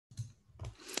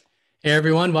Hey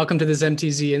everyone, welcome to this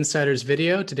MTZ Insiders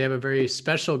video. Today I have a very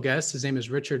special guest. His name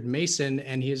is Richard Mason,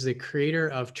 and he is the creator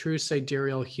of True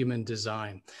Sidereal Human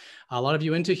Design. A lot of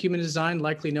you into human design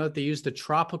likely know that they use the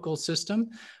tropical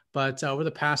system, but over the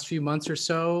past few months or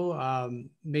so,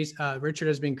 Richard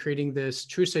has been creating this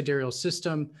True Sidereal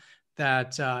system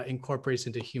that incorporates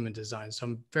into human design. So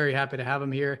I'm very happy to have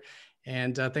him here,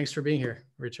 and thanks for being here,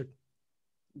 Richard.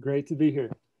 Great to be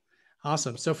here.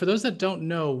 Awesome. So for those that don't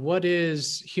know, what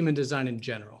is human design in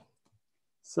general?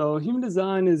 So human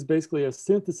design is basically a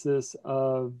synthesis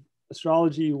of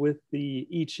astrology with the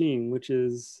I Ching, which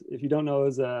is, if you don't know,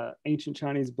 is an ancient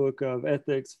Chinese book of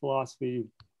ethics, philosophy,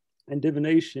 and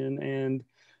divination, and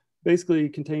basically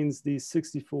contains these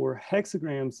 64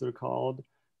 hexagrams that are called,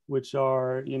 which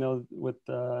are, with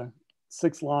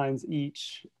 6 lines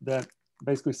each that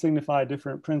basically signify a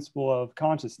different principle of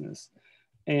consciousness.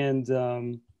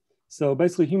 And so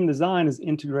basically human design is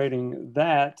integrating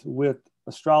that with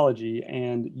astrology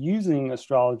and using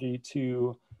astrology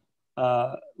to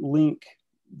link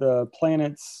the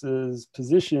planets'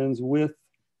 positions with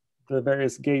the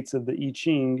various gates of the I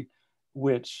Ching,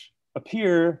 which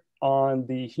appear on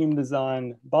the human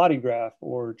design body graph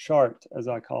or chart, as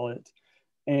I call it.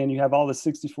 And you have all the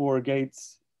 64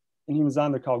 gates in human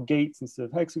design. They're called gates instead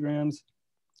of hexagrams.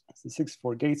 It's the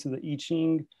 64 gates of the I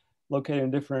Ching, located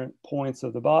in different points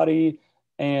of the body.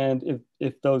 And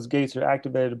if those gates are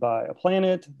activated by a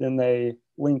planet, then they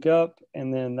link up,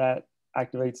 and then that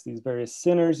activates these various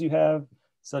centers you have,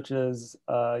 such as,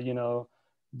 the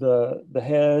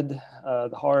head,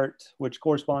 the heart, which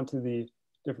correspond to the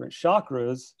different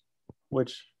chakras,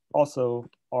 which also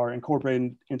are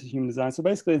incorporated into human design. So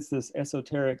basically, it's this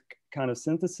esoteric kind of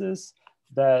synthesis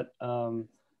that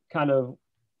kind of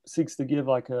seeks to give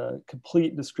like a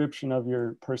complete description of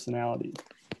your personality.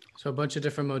 So a bunch of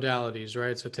different modalities,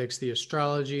 right? So it takes the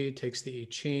astrology, takes the I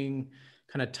Ching,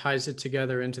 kind of ties it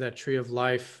together into that tree of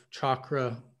life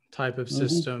chakra type of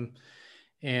system.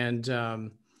 And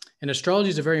astrology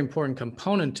is a very important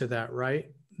component to that, right?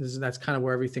 That's kind of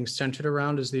where everything's centered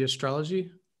around, is the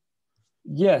astrology.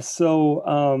 Yes.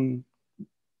 So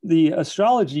the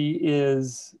astrology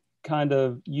is kind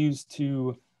of used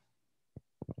to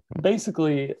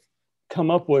basically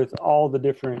come up with all the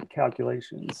different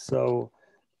calculations. So,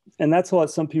 and that's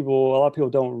what a lot of people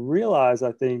don't realize,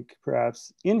 I think,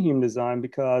 perhaps in human design,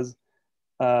 because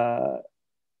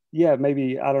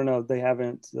maybe, I don't know, they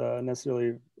haven't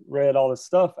necessarily read all the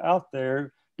stuff out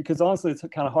there, because honestly, it's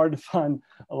kind of hard to find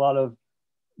a lot of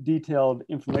detailed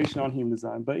information on human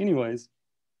design. But anyways,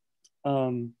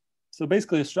 so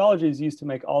basically astrology is used to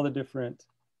make all the different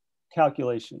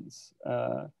calculations.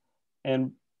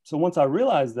 And so once I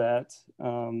realized that,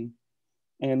 and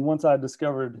once I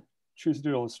discovered True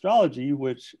Sidereal Astrology,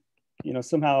 which,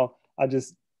 somehow I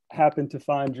just happened to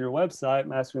find your website,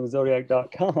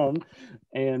 masteringthezodiac.com,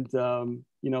 and,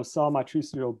 saw my True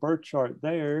Sidereal birth chart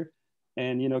there,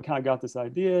 and, kind of got this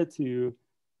idea to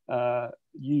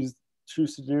use True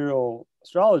Sidereal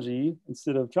Astrology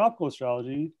instead of tropical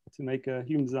astrology to make a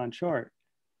human design chart.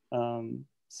 And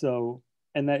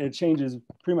that it changes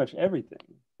pretty much everything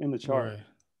in the chart. Right.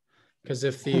 Because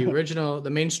if the the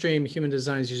mainstream human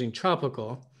design is using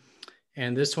tropical,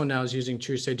 and this one now is using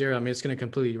True Sidereal, I mean, it's going to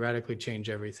completely radically change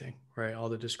everything, right? All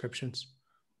the descriptions.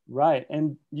 Right.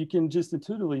 And you can just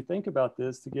intuitively think about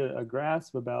this to get a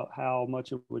grasp about how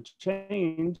much it would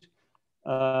change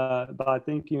by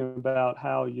thinking about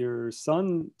how your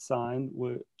sun sign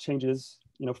changes,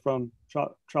 from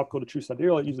tropical to True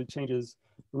Sidereal. It usually changes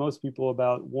for most people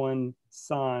about one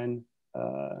sign.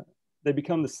 They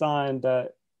become the sign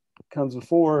that comes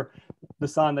before the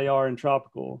sign they are in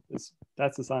tropical.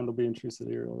 That's the sign they'll be in True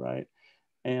Sidereal, right?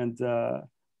 And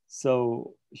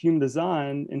so in human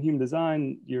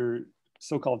design, your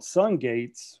so-called sun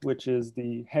gates, which is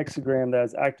the hexagram that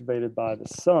is activated by the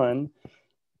sun,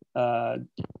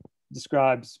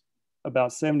 describes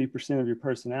about 70% of your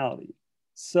personality.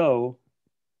 So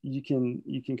you can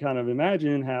kind of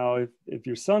imagine how if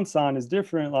your sun sign is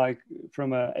different, like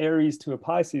from a Aries to a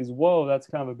Pisces, whoa, that's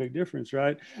kind of a big difference,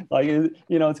 right? Like,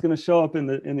 it's going to show up in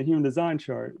the human design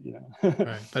chart,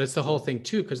 Right. But it's the whole thing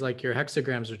too, because like your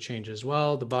hexagrams would change as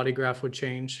well. The body graph would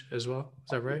change as well.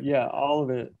 Is that right? Yeah, all of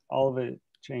it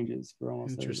changes for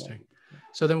almost Interesting. everybody.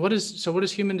 So then what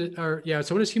does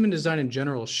human design in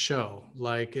general show?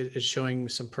 Like it's showing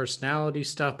some personality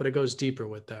stuff, but it goes deeper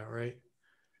with that, right?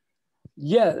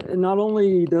 Yeah, not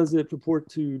only does it purport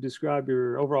to describe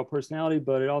your overall personality,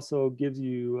 but it also gives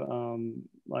you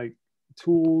like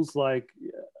tools, like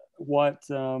what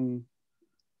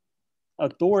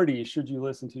authority should you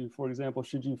listen to. For example,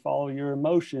 should you follow your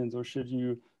emotions or should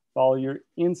you follow your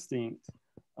instinct?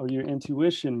 or your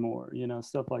intuition more, you know,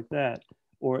 stuff like that.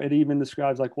 Or it even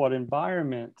describes like what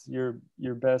environment you're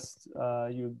best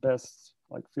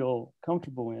like feel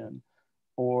comfortable in,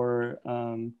 or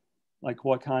like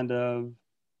what kind of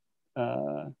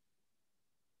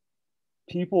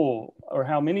people or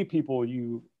how many people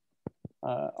you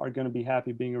are going to be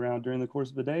happy being around during the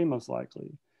course of the day, most likely.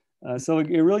 So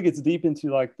it really gets deep into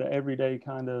like the everyday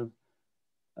kind of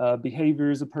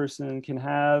behaviors a person can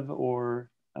have,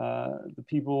 or the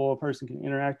people a person can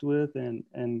interact with, and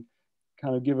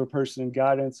kind of give a person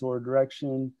guidance or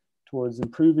direction towards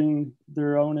improving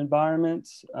their own environment.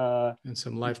 And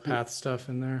some life path stuff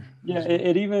in there. Yeah,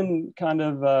 it even kind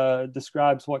of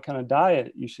describes what kind of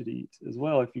diet you should eat as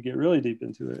well, if you get really deep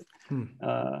into it.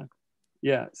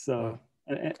 Yeah, so,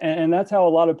 wow. and that's how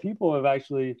a lot of people have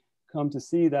actually come to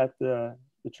see that the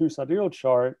true sidereal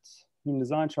chart, human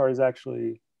design chart, is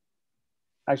actually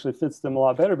fits them a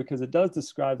lot better, because it does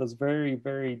describe those very,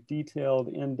 very detailed,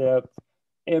 in-depth,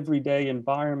 everyday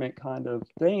environment kind of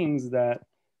things that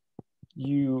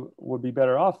you would be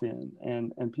better off in,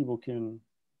 and people can,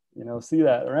 you know, see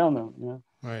that around them, you know?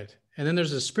 Right. And then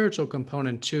there's a spiritual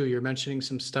component too. You're mentioning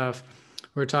some stuff.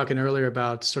 We were talking earlier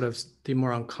about sort of the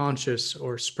more unconscious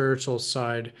or spiritual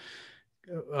side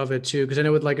of it too, because I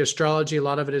know with like astrology, a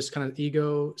lot of it is kind of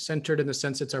ego centered in the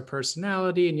sense it's our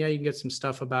personality, and yeah, you can get some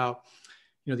stuff about,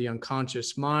 you know, the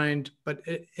unconscious mind, but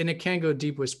it can go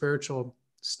deep with spiritual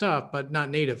stuff, but not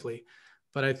natively.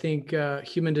 But I think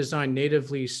human design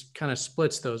natively kind of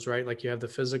splits those, right? Like you have the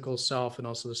physical self and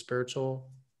also the spiritual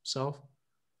self.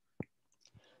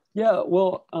 Yeah,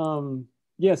 well,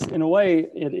 yes, in a way,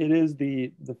 it is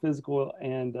the physical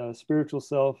and spiritual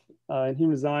self. In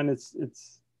human design, it's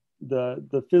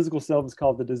the physical self is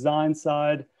called the design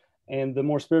side, and the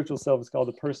more spiritual self is called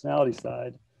the personality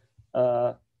side.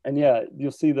 And yeah,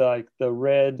 you'll see the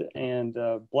red and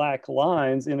black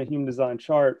lines in a human design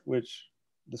chart, which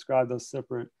describe those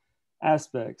separate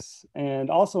aspects. And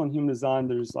also in human design,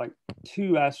 there's like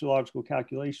 2 astrological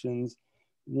calculations,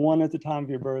 one at the time of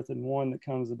your birth and one that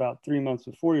comes about 3 months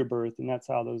before your birth. And that's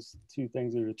how those 2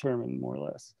 things are determined, more or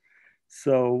less.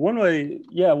 So one way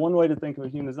to think of a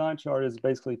human design chart is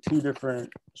basically 2 different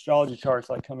astrology charts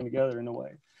like coming together in a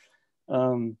way.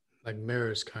 Like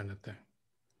mirrors kind of thing.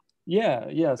 Yeah.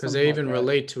 Because they even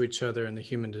relate to each other in the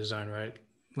human design, right?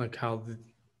 Like how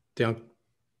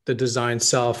the design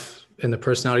self and the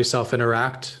personality self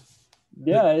interact.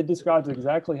 Yeah, it describes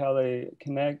exactly how they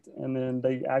connect, and then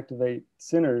they activate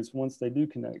centers once they do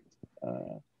connect,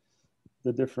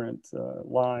 the different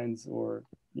lines, or,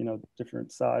 you know,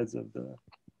 different sides of the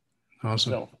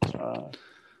self, for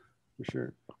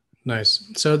sure.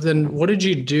 Nice. So then what did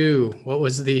you do? What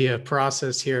was the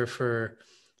process here for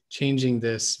changing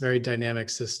this very dynamic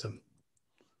system?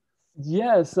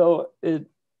 Yeah, so it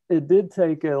did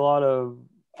take a lot of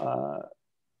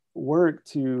work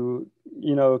to,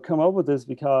 you know, come up with this,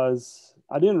 because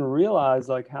I didn't realize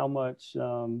like how much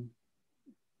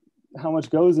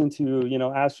goes into, you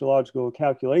know, astrological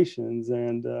calculations,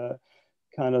 and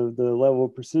kind of the level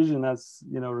of precision that's,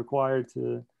 you know, required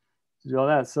to do all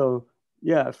that. So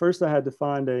yeah, at first I had to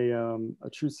find a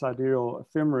true sidereal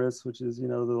ephemeris, which is, you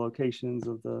know, the locations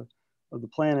of the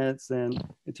planets, and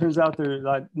it turns out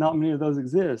not many of those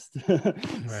exist.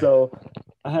 Right. So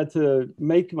I had to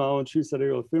make my own true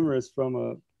sidereal ephemeris from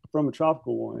a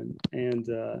tropical one, and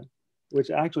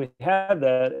which I actually have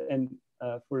that, and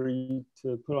for you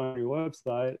to put on your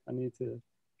website, I need to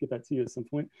get that to you at some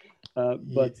point.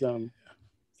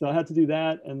 So I had to do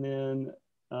that, and then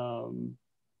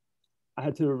I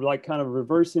had to like kind of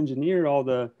reverse engineer all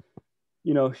the,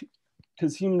 you know,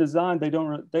 because human design, they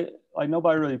like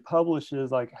nobody really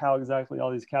publishes like how exactly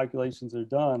all these calculations are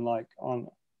done, like on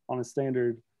a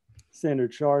standard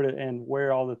chart, and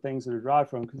where all the things are derived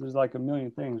from, because there's like a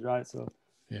million things, right? So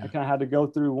yeah. I kind of had to go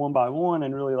through one by one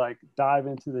and really like dive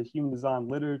into the human design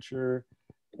literature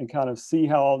and kind of see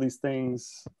how all these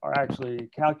things are actually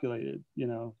calculated, you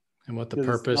know. And what the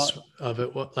purpose of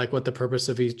it, what the purpose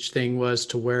of each thing was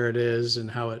to where it is, and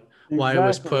how it, exactly, why it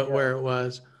was put where it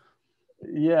was.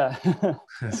 Yeah.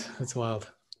 That's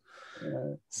wild.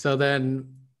 Yeah. So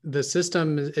then the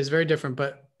system is very different,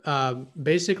 but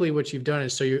basically what you've done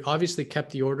is, so you obviously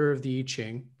kept the order of the I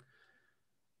Ching.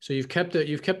 So you've kept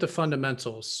the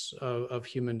fundamentals of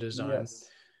human design. Yes.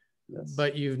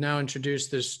 But you've now introduced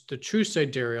the true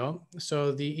sidereal.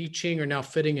 So the I Ching are now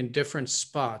fitting in different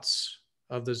spots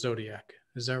of the zodiac.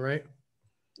 Is that right?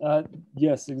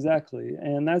 Yes, exactly.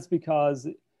 And that's because,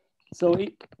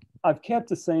 I've kept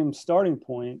the same starting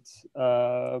point,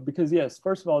 because yes,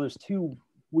 first of all, there's 2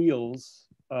 wheels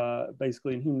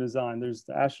basically in human design. There's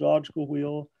the astrological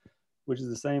wheel, which is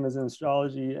the same as in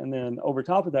astrology. And then over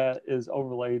top of that is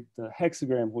overlaid the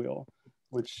hexagram wheel,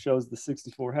 which shows the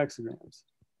 64 hexagrams.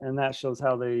 And that shows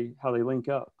how they link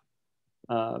up,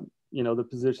 the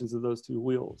positions of those two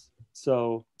wheels.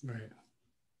 So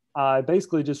I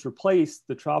basically just replaced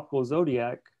the tropical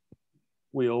zodiac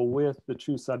wheel with the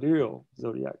true sidereal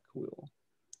zodiac wheel.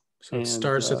 So it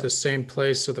starts at the same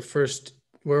place. So the first,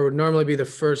 where would normally be the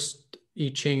first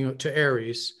I Ching to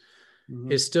Aries,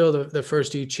 is still the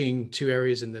first I Ching to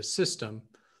Aries in this system.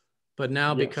 But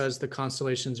now because the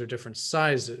constellations are different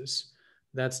sizes,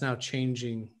 that's now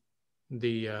changing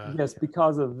the... Yes,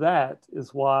 because of that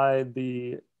is why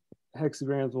the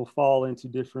hexagrams will fall into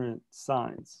different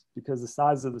signs, because the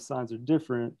sizes of the signs are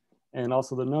different, and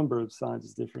also the number of signs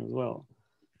is different as well.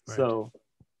 Right. So,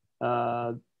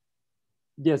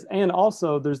 yes, and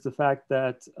also there's the fact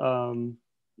that,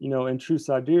 in true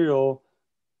sidereal,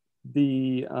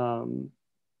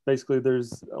 basically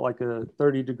there's like a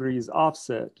 30 degrees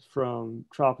offset from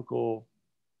tropical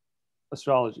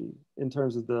astrology in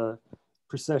terms of the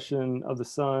precession of the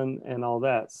sun and all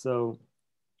that. So,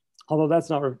 although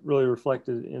that's not really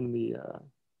reflected in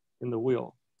the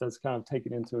wheel, that's kind of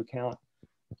taken into account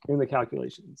in the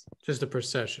calculations. Just the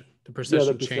precession. The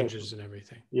precession changes and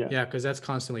everything. Yeah, because that's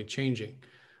constantly changing.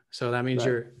 So that means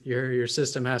your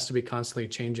system has to be constantly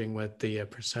changing with the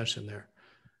precession there.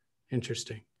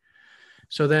 Interesting.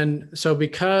 So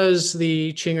because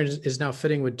the Ching is now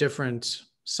fitting with different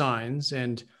signs,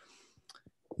 and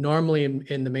normally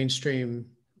in the mainstream,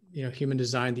 human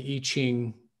design, the I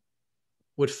Ching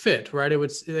would fit, right? It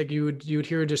would, like, you would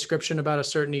hear a description about a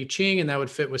certain I Ching, and that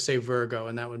would fit with, say, Virgo,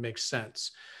 and that would make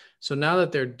sense. So now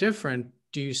that they're different,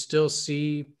 do you still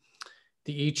see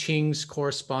the I Chings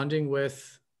corresponding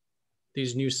with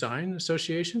these new sign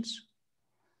associations?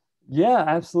 Yeah,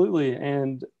 absolutely.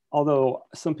 And although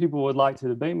some people would like to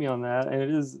debate me on that, and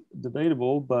it is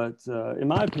debatable, but in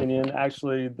my opinion,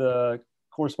 actually the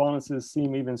correspondences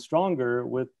seem even stronger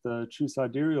with the true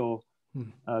sidereal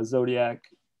zodiac.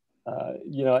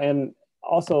 And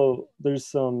also there's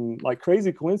some like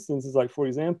crazy coincidences, like for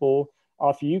example,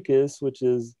 Ophiuchus, which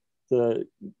is the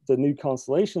new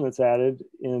constellation that's added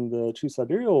in the true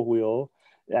sidereal wheel,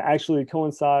 actually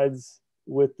coincides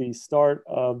with the start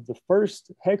of the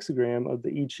first hexagram of the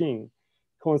I Ching,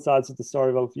 coincides with the start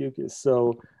of Ophiuchus.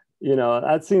 So,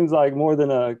 that seems like more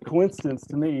than a coincidence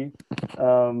to me.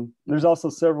 There's also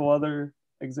several other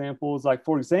examples, like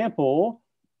for example,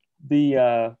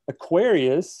 the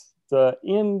Aquarius, the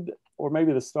end, or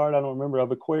maybe the start, I don't remember,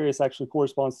 of Aquarius actually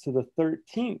corresponds to the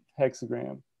 13th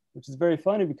hexagram, which is very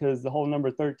funny because the whole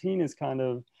number 13 is kind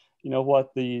of, what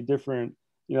the different,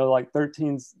 like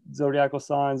 13 zodiacal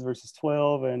signs versus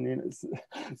 12. And,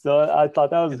 so I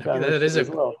thought that was kind of as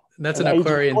well. That's an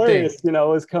Aquarian Aquarius, thing.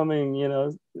 Is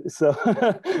coming, so.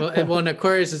 well, an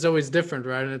Aquarius is always different,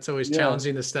 right? And it's always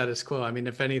challenging the status quo. I mean,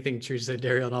 if anything, true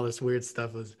sidereal and all this weird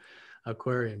stuff was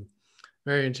Aquarian.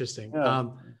 Very interesting. Yeah.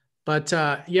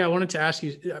 I wanted to ask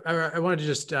you, I wanted to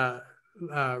just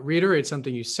reiterate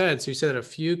something you said. So you said that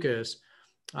Ophiuchus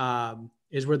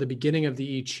is where the beginning of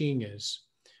the I Ching is,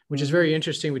 which is very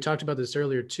interesting. We talked about this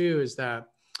earlier too, is that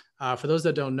for those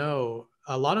that don't know,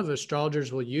 a lot of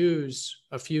astrologers will use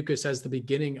Ophiuchus as the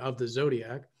beginning of the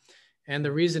zodiac. And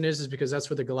the reason is because that's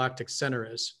where the galactic center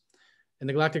is. And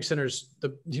the galactic center is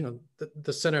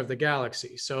the center of the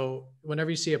galaxy. So whenever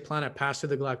you see a planet pass through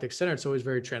the galactic center, it's always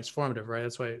very transformative, right?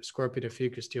 That's why Scorpio and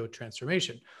Ophiuchus deal with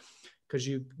transformation, because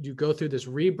you go through this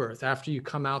rebirth after you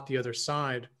come out the other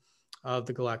side of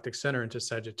the galactic center into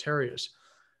Sagittarius.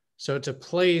 So to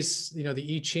place, the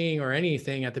I Ching or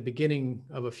anything at the beginning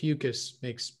of Ophiuchus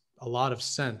makes a lot of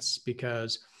sense,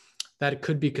 because that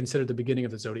could be considered the beginning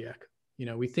of the zodiac.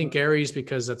 We think Aries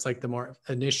because that's like the more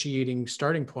initiating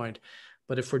starting point.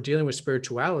 But if we're dealing with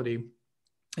spirituality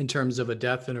in terms of a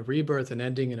death and a rebirth, an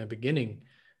ending and a beginning,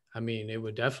 I mean, it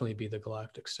would definitely be the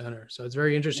galactic center. So it's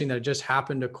very interesting that it just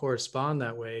happened to correspond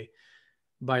that way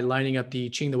by lining up the I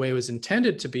Ching the way it was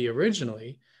intended to be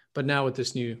originally, but now with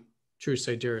this new true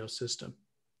sidereal system.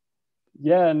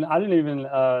 Yeah, and I didn't even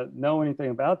know anything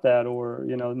about that, or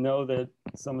know that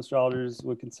some astrologers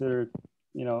would consider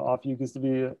Ophiuchus to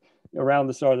be around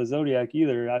the start of the zodiac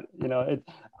either.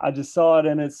 I just saw it,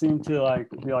 and it seemed to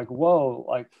be like,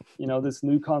 whoa, this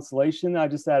new constellation I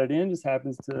just added in just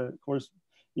happens to, of course,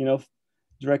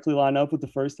 directly line up with the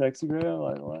first hexagram.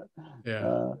 Like what?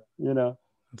 Yeah.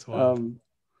 That's wild.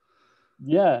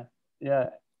 Yeah.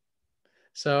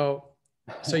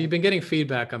 So you've been getting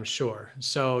feedback, I'm sure.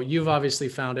 So you've obviously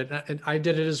found it, and I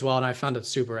did it as well, and I found it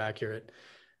super accurate.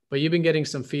 But you've been getting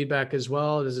some feedback as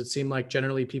well. Does it seem like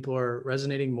generally people are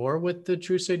resonating more with the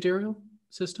true sidereal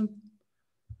system?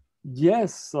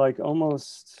 Yes, like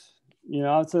almost,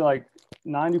 I'd say like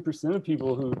 90% of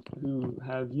people who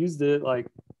have used it, like,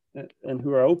 and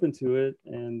who are open to it,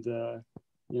 and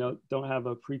don't have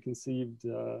a preconceived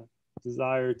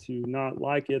desire to not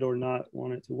like it or not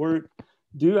want it to work,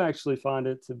 do actually find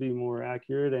it to be more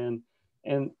accurate.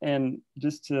 And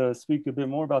just to speak a bit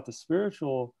more about the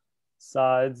spiritual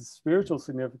sides, spiritual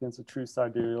significance of true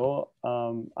sidereal,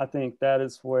 I think that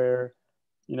is where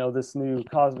this new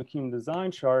cosmic human design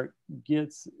chart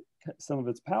gets some of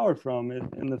its power from it,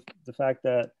 and the fact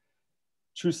that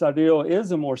true sidereal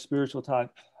is a more spiritual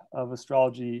type of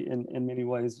astrology in many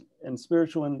ways, and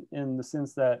spiritual in the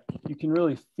sense that you can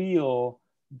really feel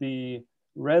the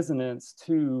resonance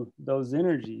to those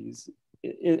energies.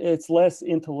 It's less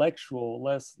intellectual,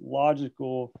 less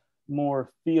logical,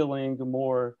 more feeling,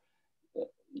 more,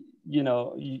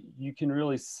 you can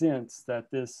really sense that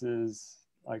this is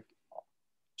like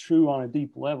true on a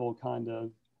deep level kind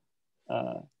of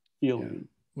feeling. Yeah.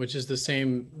 Which is the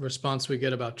same response we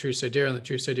get about true sidereal in the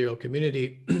true sidereal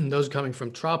community. Those coming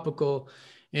from tropical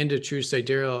into true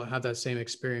sidereal have that same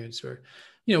experience where,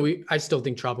 I still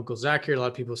think tropical is accurate. A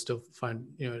lot of people still find,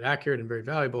 it accurate and very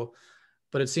valuable,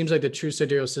 but it seems like the true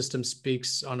sidereal system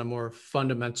speaks on a more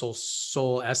fundamental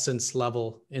soul essence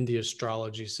level in the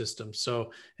astrology system.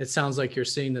 So it sounds like you're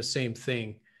seeing the same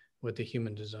thing with the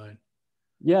human design.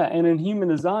 Yeah, and in human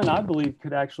design, I believe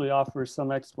could actually offer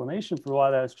some explanation for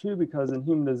why that's true, because in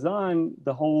human design,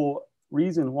 the whole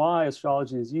reason why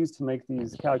astrology is used to make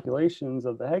these calculations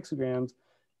of the hexagrams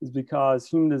is because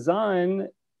human design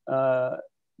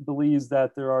believes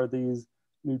that there are these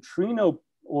there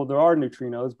are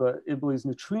neutrinos, but it believes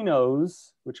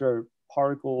neutrinos, which are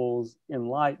particles in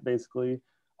light basically,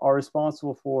 are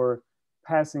responsible for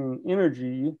passing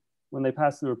energy when they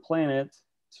pass through a planet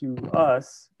to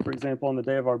us. For example, on the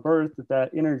day of our birth,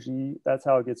 that energy, that's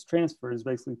how it gets transferred, is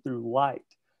basically through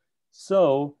light.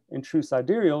 So in true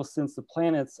sidereal, since the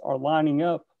planets are lining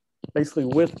up basically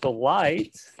with the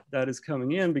light that is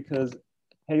coming in, because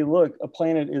hey, look, a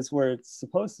planet is where it's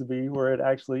supposed to be, where it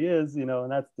actually is, and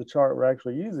that's the chart we're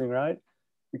actually using, right?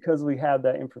 Because we have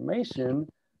that information,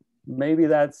 maybe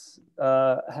that's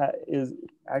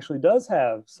actually does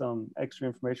have some extra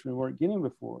information we weren't getting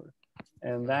before.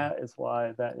 And that is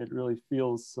why that it really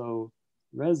feels so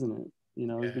resonant,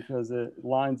 because it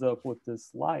lines up with this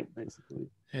light basically.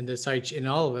 And this in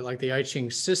all of it, like the I Ching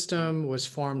system was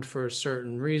formed for a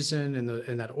certain reason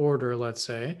in that order, let's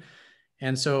say.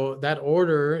 And so that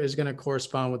order is going to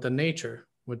correspond with the nature,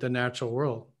 with the natural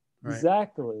world, right?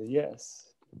 Exactly. Yes,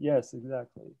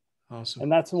 exactly. Awesome.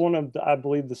 And that's one of I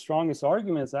believe the strongest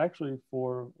arguments actually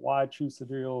for why true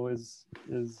sidereal is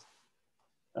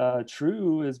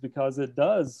true, is because it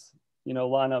does,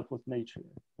 line up with nature.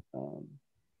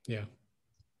 Yeah.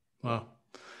 Wow.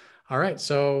 All right.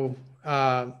 So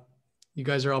you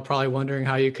guys are all probably wondering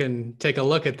how you can take a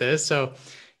look at this. So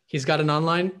he's got an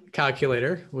online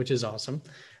calculator, which is awesome.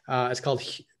 It's called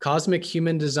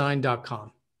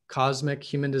cosmichumandesign.com.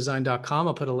 Cosmichumandesign.com.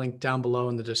 I'll put a link down below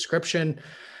in the description.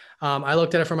 I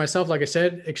looked at it for myself. Like I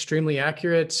said, extremely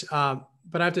accurate.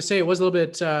 But I have to say it was a little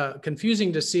bit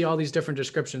confusing to see all these different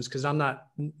descriptions because I'm not,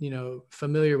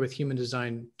 familiar with human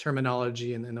design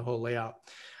terminology and the whole layout.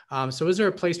 So is there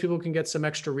a place people can get some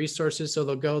extra resources? So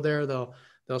they'll go there, they'll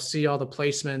see all the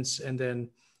placements, and then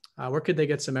where could they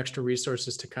get some extra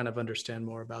resources to kind of understand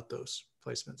more about those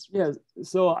placements? Yeah,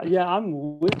 so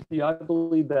I'm with you. I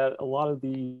believe that a lot of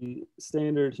the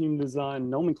standard human design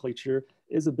nomenclature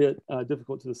is a bit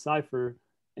difficult to decipher.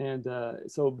 And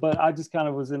but I just kind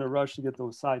of was in a rush to get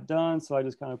the site done. So I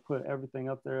just kind of put everything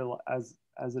up there as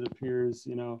it appears,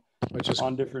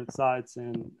 on different sites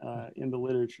and in the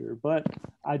literature. But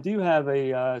I do have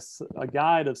a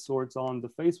guide of sorts on the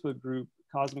Facebook group,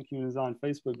 Cosmic Human Design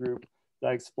Facebook group,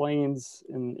 that explains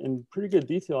in pretty good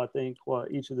detail, I think,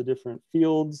 what each of the different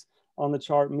fields on the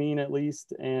chart mean, at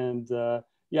least. And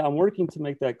I'm working to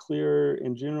make that clearer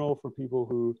in general for people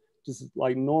who just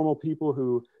like normal people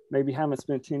who maybe haven't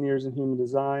spent 10 years in human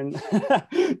design,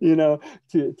 to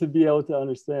be able to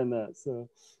understand that. So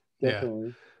definitely.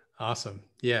 Yeah. Awesome.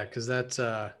 Yeah. Cause that's,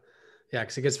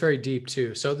 because it gets very deep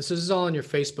too. So this is all in your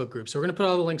Facebook group. So we're going to put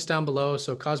all the links down below.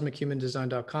 So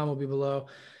cosmichumandesign.com will be below.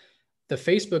 The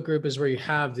Facebook group is where you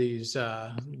have these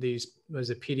was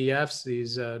it PDFs,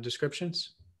 these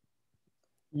descriptions?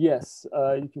 Yes,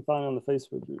 you can find it on the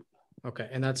Facebook group. Okay.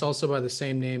 And that's also by the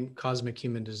same name, Cosmic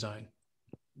Human Design.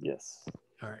 Yes.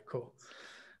 All right, cool.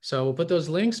 So we'll put those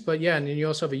links, but yeah, and then you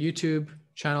also have a YouTube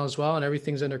channel as well, and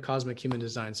everything's under Cosmic Human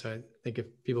Design. So I think if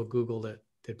people Googled it,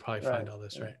 they'd probably find all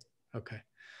this, right? Okay.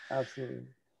 Absolutely.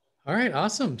 All right,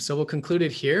 awesome. So we'll conclude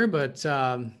it here. But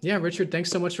yeah, Richard,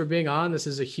 thanks so much for being on. This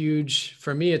is a huge,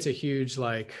 for me, it's a huge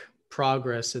like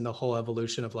progress in the whole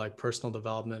evolution of like personal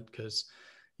development. Because,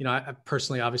 you know, I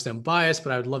personally, obviously, I'm biased,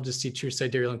 but I would love to see True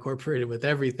Sidereal incorporated with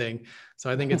everything.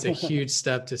 So I think it's a huge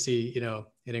step to see, you know,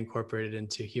 it incorporated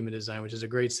into human design, which is a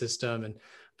great system and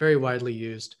very widely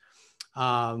used.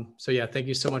 So yeah, thank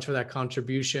you so much for that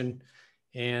contribution.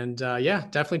 And yeah,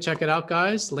 definitely check it out,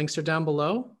 guys. Links are down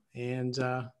below. And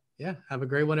yeah, have a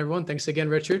great one, everyone. Thanks again,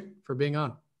 Richard, for being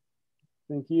on.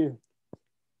 Thank you.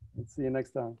 Let's see you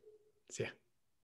next time. See ya.